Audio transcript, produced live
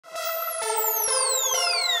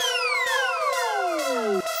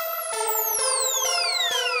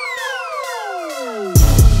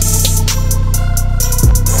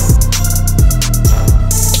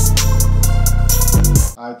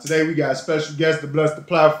today we got a special guest to bless the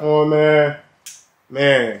platform, man.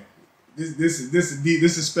 Man, this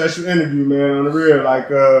is a special interview, man. On the real, like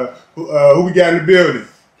who we got in the building?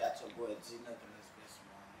 Got your boy GNUK in this bitch,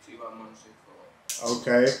 man. TY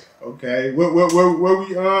Munna. Okay. Where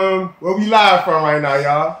we live from right now,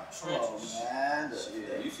 y'all? Come on, man.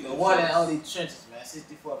 The one and only trenches, man.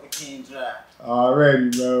 64 King Drive. Already,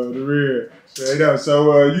 bro. The real. Straight up.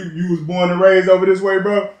 So you was born and raised over this way,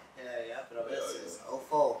 bro? Yeah. I've been over there since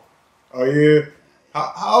 04. Oh yeah.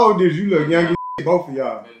 How old is you? Look young as both of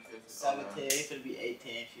y'all. 17, finna be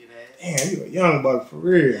 18 few days. Damn, you a young buck for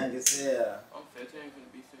real. Young as hell. I'm 15,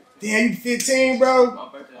 finna be 16. Damn, you 15, bro? My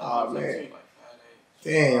birthday, Oh man. 17, like 5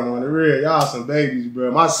 days. Damn, on the real, y'all some babies,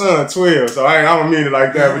 bro. My son 12, so I don't mean it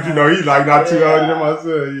like that, but you know he like not too older than my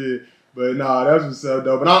son, yeah. But nah, that's what's up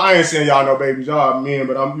though. But I ain't saying y'all no babies, y'all men,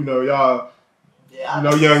 but I'm y'all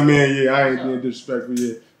young men, yeah. I ain't being disrespectful,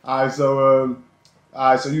 yeah.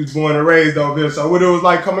 Alright, so you was born and raised over here. So what it was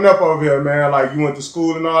like coming up over here, man? Like you went to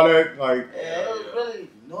school and all that, like. Yeah, it was really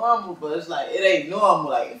normal, but it's like it ain't normal,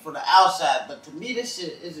 like from the outside. But to me, this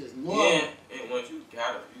shit is just normal. Yeah, and once you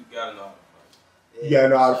gotta know how to fight. You gotta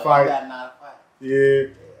know how to fight. You gotta know how to fight. Yeah.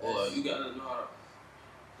 Well, you gotta know how to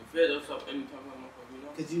defend yourself anytime you know.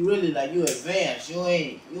 Cause you really like you advanced. You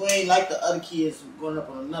ain't like the other kids growing up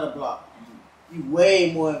on another block. You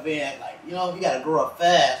way more advanced. Like you gotta grow up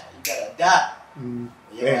fast. You gotta adapt.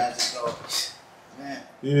 Your ass just go, man.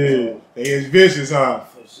 Yeah, they is vicious, huh?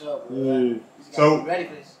 For sure, bro. Yeah. So be ready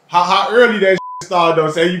for this. How early that started though?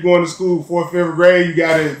 Say you going to school 4th, 5th grade, you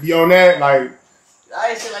gotta be on that, like.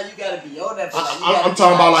 I ain't saying like you gotta be on that, but like, I'm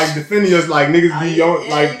talking about like defending us, like niggas be on,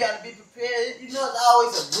 like. You gotta be prepared. You know, it's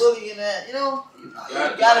always a bully in that. You know,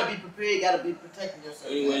 you gotta be prepared. You gotta be protecting yourself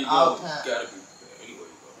Anywhere you all go, the time. You gotta be prepared. Anywhere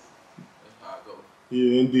you go, that's how I go.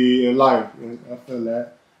 Yeah, indeed, in life, I feel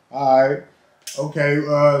that. All right, okay.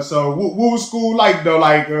 So what was school like though?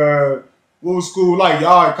 Like, what was school like?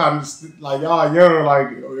 Y'all kind of like y'all young, like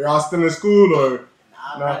y'all still in school or?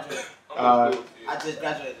 Nah, I graduated. I just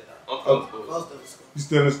graduated. I'm close to the school. You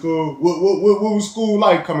still in school? What was school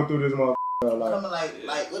like coming through this motherfucker? Like, coming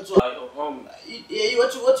like what you like a homie. Yeah,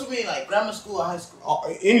 what you mean like grammar school or high school?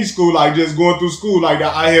 Any school, like just going through school, like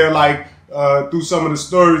that. I hear like through some of the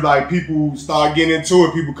stories, like people start getting into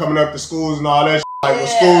it, people coming up to schools and all that. Shit. Like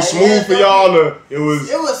was school smooth for y'all, or it was?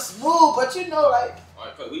 It was smooth, but you know, like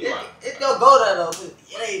it don't go there though.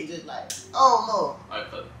 It ain't just like I don't know.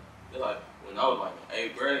 Like when I was like in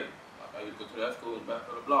 8th grade, like I used to go to that school in the back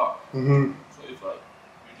of the block. So it's like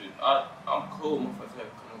I'm cool. My first time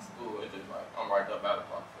coming to school, it's just like I'm right up out of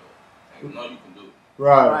block. And you know you can do it.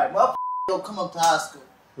 Right. Motherfuckers don't come up to our school.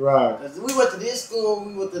 Right. Cause we went to this school,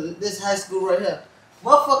 we went to this high school right here.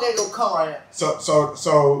 Motherfucker ain't gonna come right here.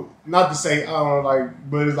 So not to say I don't like,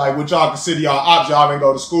 but it's like what y'all consider y'all ops, y'all didn't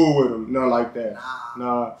go to school with them, nothing like that.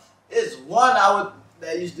 Nah. It's one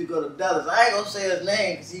that used to go to Dallas. I ain't gonna say his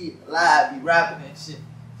name cause he live, be rapping and shit.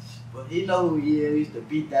 But he know who he is. He used to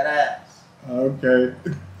beat that ass. Okay.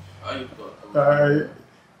 I used to go. Alright.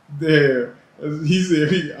 There. He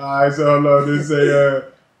said alright, so hold on, they say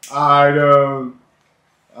alright,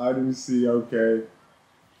 let me see, okay.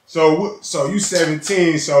 So you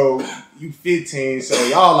 17, so you 15, so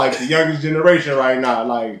y'all like the youngest generation right now,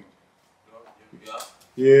 like.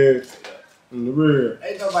 Yeah. In the real.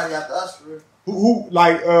 Ain't nobody after us for real. Who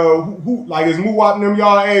like is Muwop them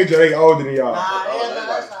y'all age or they older than y'all? Nah,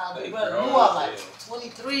 that's how Muwop like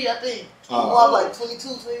 23, I think. Muwop like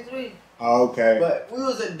 22, 23. Oh, okay. But we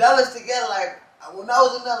was in Dallas together, like when I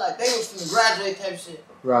was in there, like they was finna graduate type shit.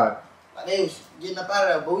 Right. Like they was getting up out of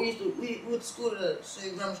there, but we went to school to the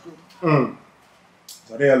same grammar school.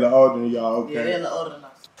 So they a little older than y'all, okay. Yeah, they a little older than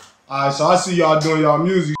us. Alright, so I see y'all doing y'all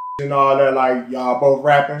music and all that, like y'all both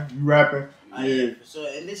rapping, you rapping. Yeah. For sure,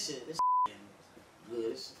 and this shit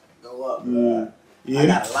good. This shit go up, Yeah. I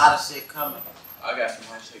got a lot of shit coming. I got some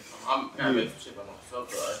hot shit coming. I'm gonna make some shit by myself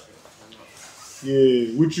though. Yeah.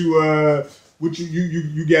 You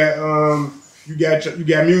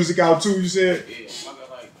got music out too, you said? Yeah, I got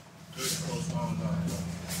like 3 or 4 songs out.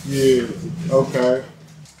 Yeah. Okay.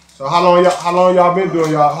 So how long y'all been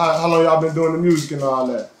doing how long y'all been doing the music and all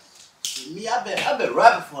that? Me, I've been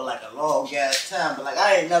rapping for like a long ass time, but like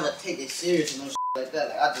I ain't never take it serious and no shit like that.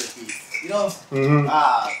 Like I just be,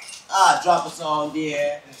 I drop a song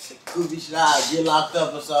then, goofy shit, I get locked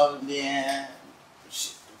up or something, then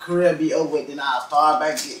career be over with, then I'll start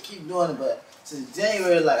back keep doing it. But since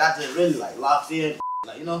January, like I just really like locked in,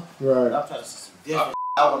 like Right. I'm trying to see some different.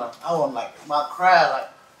 I wanna like my crowd, like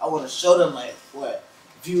I wanna show them like what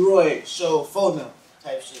V-Roy showed for them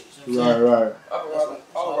type shit. You know what I'm right. I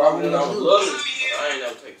was rapping when I was little, but I ain't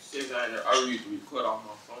never take it serious. I used to record off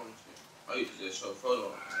my phone. I used to just show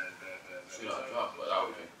photos. Shit I dropped, but I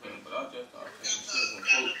was just putting, but I just started taking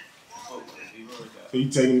shit when folk when he heard that. So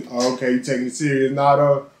you taking it serious now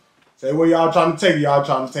though? Say where y'all trying to take it? Y'all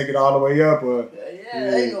trying to take it all the way up or?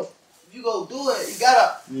 Yeah. If you go do it,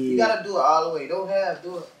 you gotta do it all the way. Don't have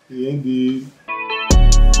do it. Yeah, indeed.